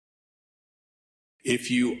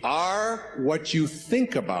If you are what you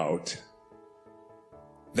think about,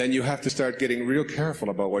 then you have to start getting real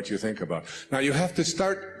careful about what you think about. Now, you have to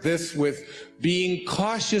start this with being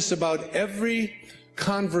cautious about every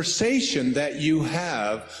conversation that you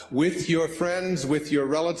have with your friends, with your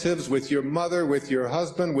relatives, with your mother, with your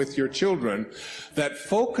husband, with your children, that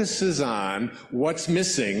focuses on what's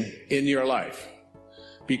missing in your life.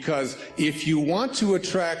 Because if you want to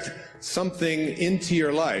attract something into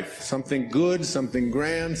your life, something good, something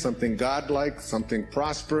grand, something godlike, something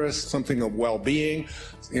prosperous, something of well-being,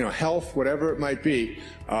 health, whatever it might be,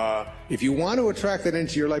 if you want to attract that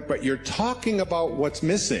into your life, but you're talking about what's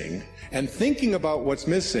missing and thinking about what's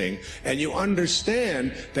missing, and you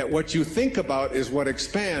understand that what you think about is what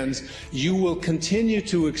expands, you will continue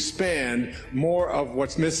to expand more of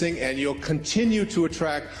what's missing, and you'll continue to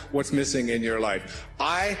attract what's missing in your life.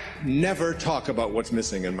 I never talk about what's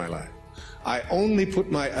missing in my life. I only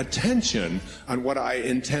put my attention on what I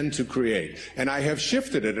intend to create. And I have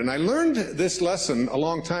shifted it. And I learned this lesson a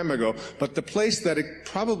long time ago, but the place that it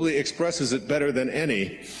probably expresses it better than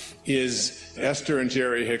any is Esther and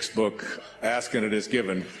Jerry Hicks' book, Ask and It Is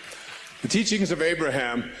Given. The Teachings of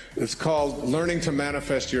Abraham is called Learning to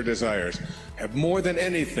Manifest Your Desires. And more than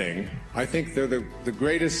anything, I think they're the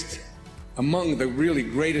greatest, among the really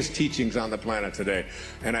greatest teachings on the planet today.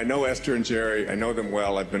 And I know Esther and Jerry, I know them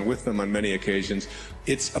well, I've been with them on many occasions.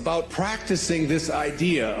 It's about practicing this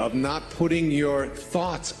idea of not putting your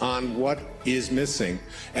thoughts on what is missing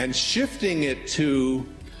and shifting it to,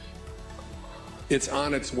 it's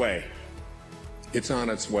on its way. It's on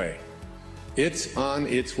its way. It's on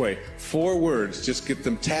its way. 4 words, just get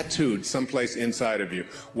them tattooed someplace inside of you.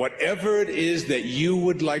 Whatever it is that you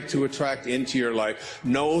would like to attract into your life,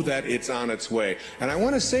 know that it's on its way. And I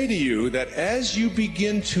want to say to you that as you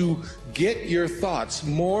begin to get your thoughts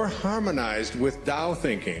more harmonized with Tao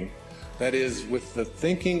thinking, that is, with the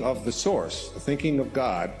thinking of the source, the thinking of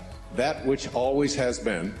God, that which always has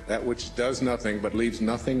been, that which does nothing but leaves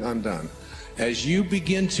nothing undone, as you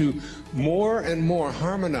begin to more and more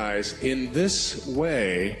harmonize in this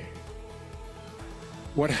way,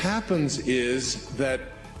 what happens is that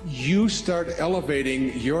you start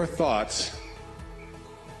elevating your thoughts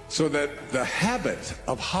so that the habit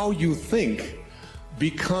of how you think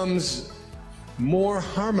becomes more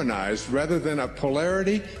harmonized rather than a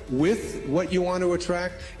polarity with what you want to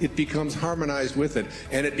attract. It becomes harmonized with it,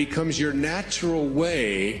 and it becomes your natural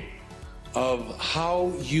way of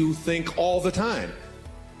how you think all the time.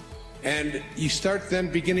 And you start then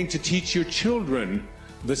beginning to teach your children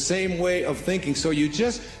the same way of thinking. So you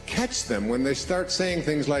just catch them when they start saying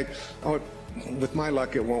things like, oh, with my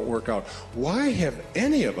luck it won't work out. Why have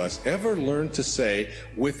any of us ever learned to say,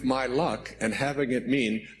 with my luck, and having it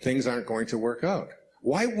mean things aren't going to work out?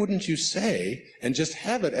 Why wouldn't you say, and just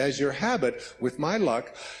have it as your habit, with my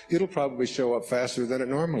luck, it'll probably show up faster than it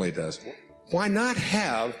normally does? Why not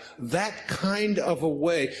have that kind of a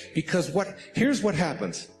way? Because here's what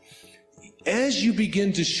happens. As you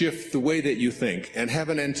begin to shift the way that you think and have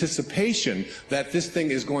an anticipation that this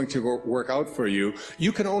thing is going to work out for you,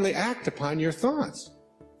 you can only act upon your thoughts.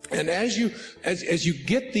 And as you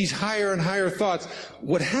get these higher and higher thoughts,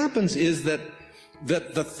 what happens is that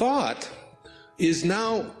the thought is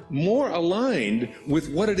now more aligned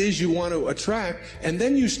with what it is you want to attract, and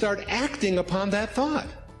then you start acting upon that thought.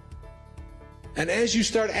 And as you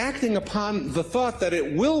start acting upon the thought that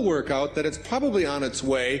it will work out, that it's probably on its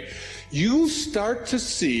way, you start to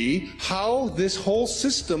see how this whole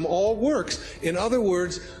system all works. In other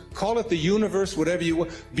words, call it the universe, whatever you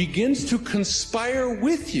want, begins to conspire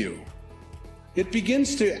with you. It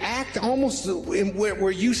begins to act almost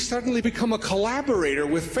where you suddenly become a collaborator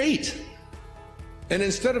with fate. And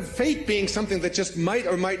instead of fate being something that just might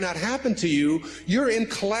or might not happen to you, you're in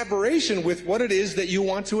collaboration with what it is that you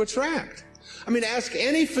want to attract. I mean, ask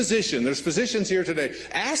any physician, there's physicians here today,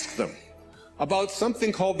 ask them about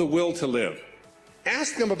something called the will to live.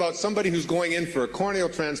 Ask them about somebody who's going in for a corneal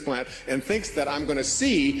transplant and thinks that I'm going to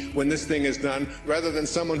see when this thing is done, rather than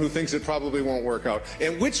someone who thinks it probably won't work out.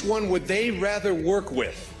 And which one would they rather work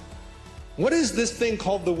with? What is this thing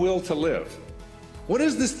called the will to live? What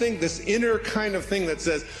is this thing, this inner kind of thing that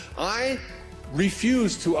says, I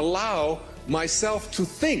refuse to allow myself to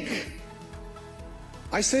think?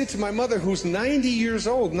 I say to my mother, who's 90 years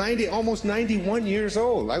old, almost 91 years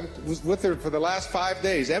old. I was with her for the last 5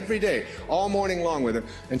 days, every day, all morning long with her.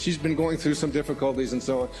 And she's been going through some difficulties and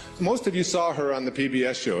so on. Most of you saw her on the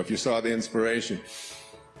PBS show, if you saw The Inspiration.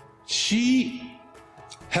 She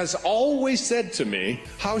has always said to me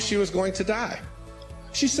how she was going to die.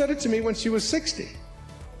 She said it to me when she was 60.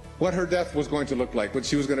 what her death was going to look like. But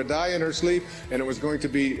she was going to die in her sleep, and it was going to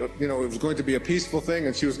be, it was going to be a peaceful thing,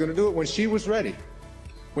 and she was going to do it when she was ready.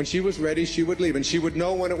 When she was ready, she would leave, and she would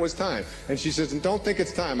know when it was time. And she says, and don't think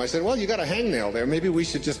it's time. I said, well, you got a hangnail there. Maybe we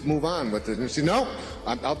should just move on with it. And she said, no,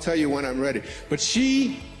 I'll tell you when I'm ready. But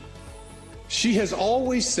she has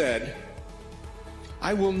always said,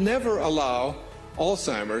 I will never allow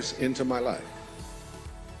Alzheimer's into my life.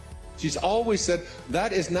 She's always said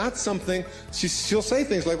that is not something. She'll say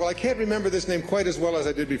things like, well, I can't remember this name quite as well as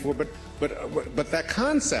I did before, but that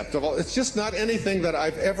concept of all, it's just not anything that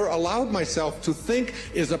I've ever allowed myself to think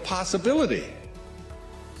is a possibility.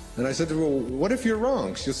 And I said to her, well, what if you're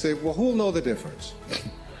wrong? She'll say, well, who'll know the difference?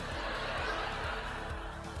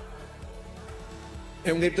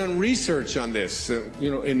 And they've done research on this,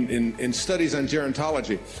 in studies on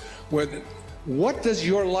gerontology, where what does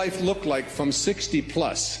your life look like from 60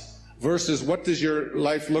 plus? Versus what does your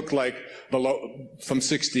life look like from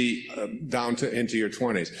 60 down to into your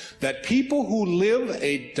 20s? That people who live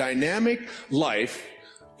a dynamic life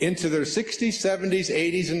into their 60s, 70s,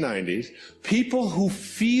 80s, and 90s, people who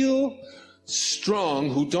feel strong,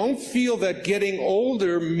 who don't feel that getting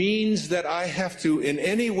older means that I have to in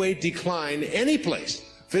any way decline any place,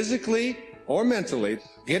 physically or mentally.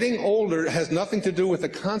 Getting older has nothing to do with the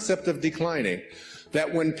concept of declining.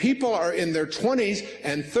 That when people are in their 20s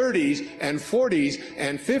and 30s and 40s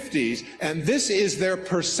and 50s, and this is their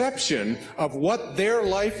perception of what their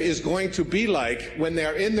life is going to be like when they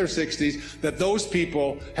are in their 60s, that those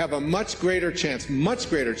people have a much greater chance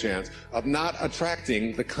of not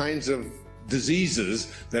attracting the kinds of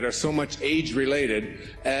diseases that are so much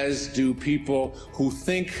age-related as do people who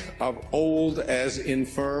think of old as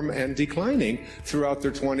infirm and declining throughout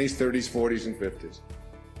their 20s, 30s, 40s, and 50s.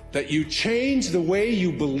 That you change the way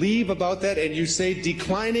you believe about that and you say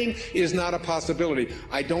declining is not a possibility.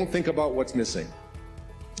 I don't think about what's missing.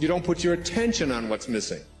 You don't put your attention on what's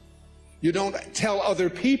missing. You don't tell other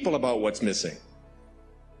people about what's missing.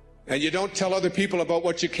 And you don't tell other people about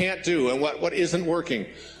what you can't do and what isn't working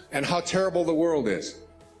and how terrible the world is.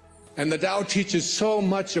 And the Tao teaches so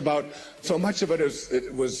much of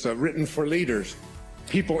it was written for leaders,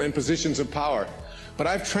 people in positions of power. But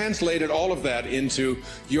I've translated all of that into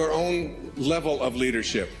your own level of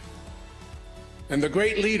leadership. And the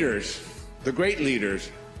great leaders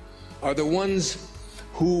are the ones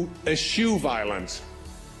who eschew violence.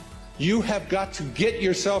 You have got to get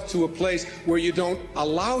yourself to a place where you don't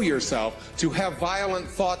allow yourself to have violent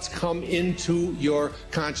thoughts come into your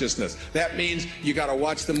consciousness. That means you got to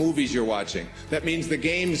watch the movies you're watching. That means the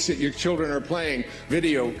games that your children are playing,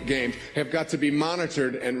 video games, have got to be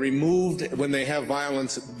monitored and removed when they have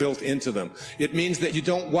violence built into them. It means that you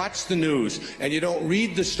don't watch the news and you don't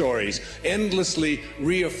read the stories, endlessly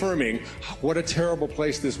reaffirming what a terrible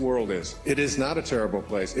place this world is. It is not a terrible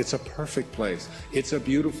place. It's a perfect place. It's a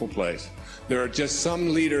beautiful place. There are just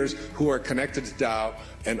some leaders who are connected to Tao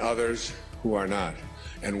and others who are not.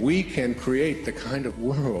 And we can create the kind of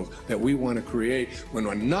world that we want to create when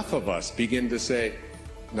enough of us begin to say,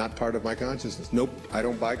 not part of my consciousness. Nope, I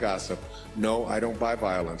don't buy gossip. No, I don't buy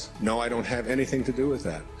violence. No, I don't have anything to do with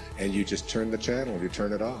that. And you just turn the channel, you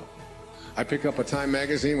turn it off. I pick up a Time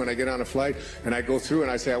magazine when I get on a flight and I go through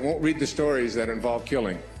and I say, I won't read the stories that involve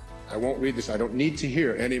killing. I won't read this. I don't need to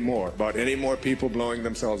hear any more about any more people blowing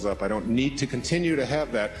themselves up. I don't need to continue to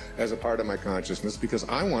have that as a part of my consciousness because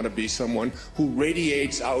I want to be someone who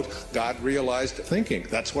radiates out God-realized thinking.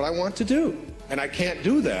 That's what I want to do. And I can't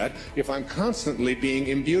do that if I'm constantly being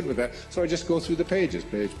imbued with that. So I just go through the pages,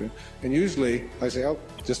 and usually I say, oh,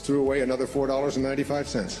 just threw away another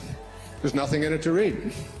 $4.95. There's nothing in it to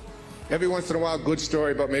read. Every once in a while, good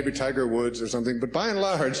story about maybe Tiger Woods or something, but by and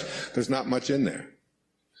large, there's not much in there.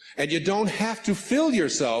 And you don't have to fill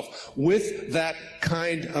yourself with that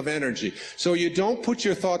kind of energy. So you don't put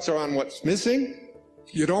your thoughts on what's missing.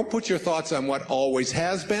 You don't put your thoughts on what always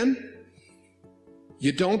has been.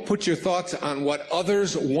 You don't put your thoughts on what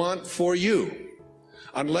others want for you,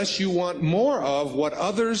 unless you want more of what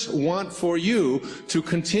others want for you to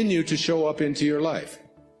continue to show up into your life.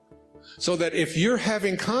 So that if you're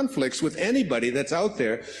having conflicts with anybody that's out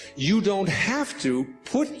there, you don't have to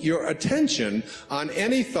put your attention on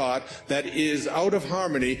any thought that is out of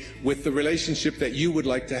harmony with the relationship that you would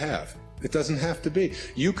like to have. It doesn't have to be.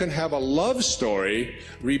 You can have a love story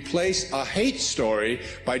replace a hate story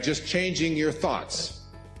by just changing your thoughts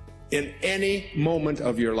in any moment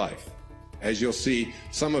of your life. As you'll see,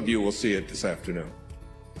 some of you will see it this afternoon,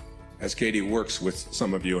 as Katie works with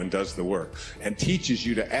some of you and does the work and teaches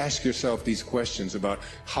you to ask yourself these questions about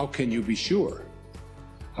how can you be sure?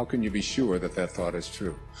 How can you be sure that that thought is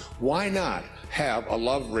true? Why not have a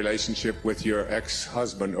love relationship with your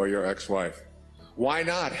ex-husband or your ex-wife? Why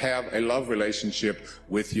not have a love relationship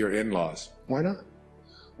with your in-laws? Why not?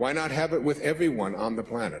 Why not have it with everyone on the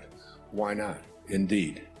planet? Why not?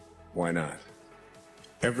 Indeed, why not?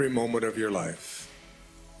 Every moment of your life,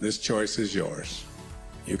 this choice is yours.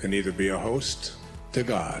 You can either be a host to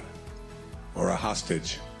God or a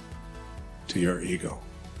hostage to your ego.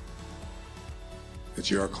 It's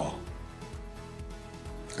your call.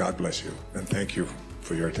 God bless you, and thank you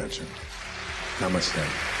for your attention. Namaste.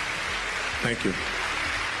 Thank you.